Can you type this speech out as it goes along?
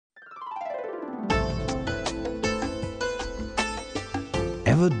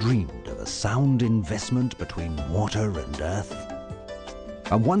Ever dreamed of a sound investment between water and earth?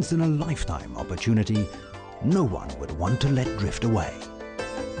 A once-in-a-lifetime opportunity no one would want to let drift away.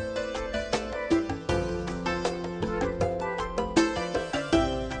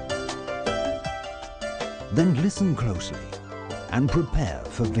 Then listen closely and prepare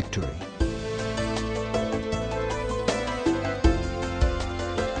for victory.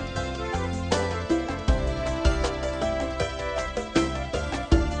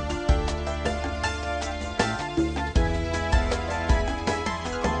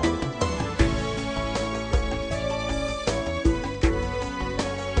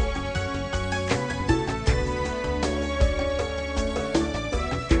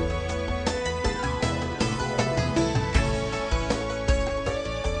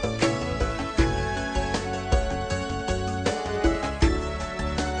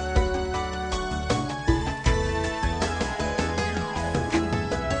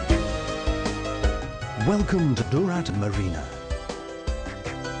 Welcome to Durat Marina.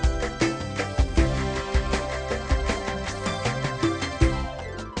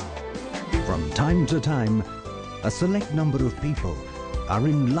 From time to time, a select number of people are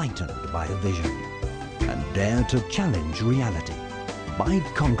enlightened by a vision and dare to challenge reality by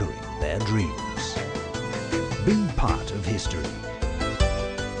conquering their dreams. Be part of history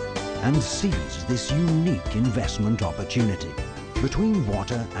and seize this unique investment opportunity between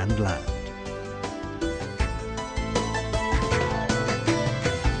water and land.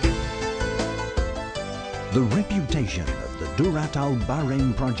 The reputation of the Durat Al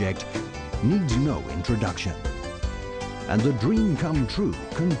Bahrain project needs no introduction, and the dream come true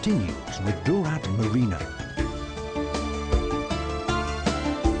continues with Durat Marina.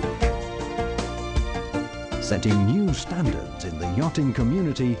 Setting new standards in the yachting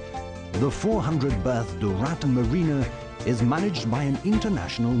community, the 400-berth Durat Marina is managed by an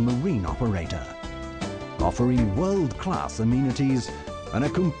international marine operator, offering world-class amenities and a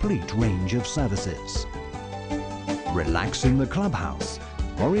complete range of services. Relax in the clubhouse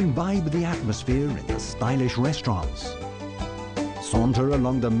or imbibe the atmosphere in the stylish restaurants. Saunter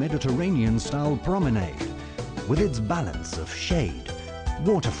along the Mediterranean-style promenade with its balance of shade,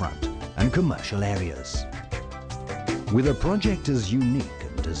 waterfront and commercial areas. With a project as unique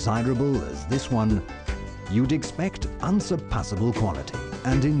and desirable as this one, you'd expect unsurpassable quality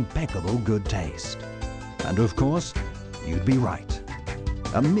and impeccable good taste. And of course, you'd be right.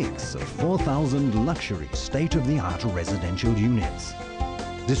 A mix of 4,000 luxury state-of-the-art residential units,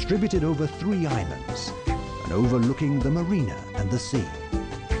 distributed over 3 islands and overlooking the marina and the sea.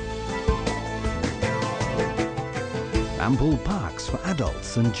 Ample parks for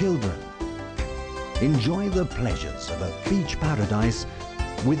adults and children. Enjoy the pleasures of a beach paradise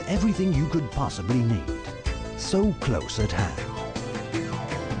with everything you could possibly need, so close at hand.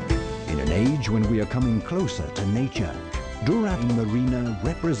 In an age when we are coming closer to nature, Durat Marina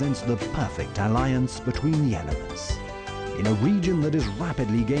represents the perfect alliance between the elements, in a region that is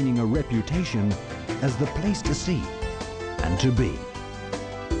rapidly gaining a reputation as the place to see and to be.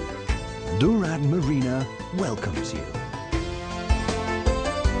 Durat Marina welcomes you.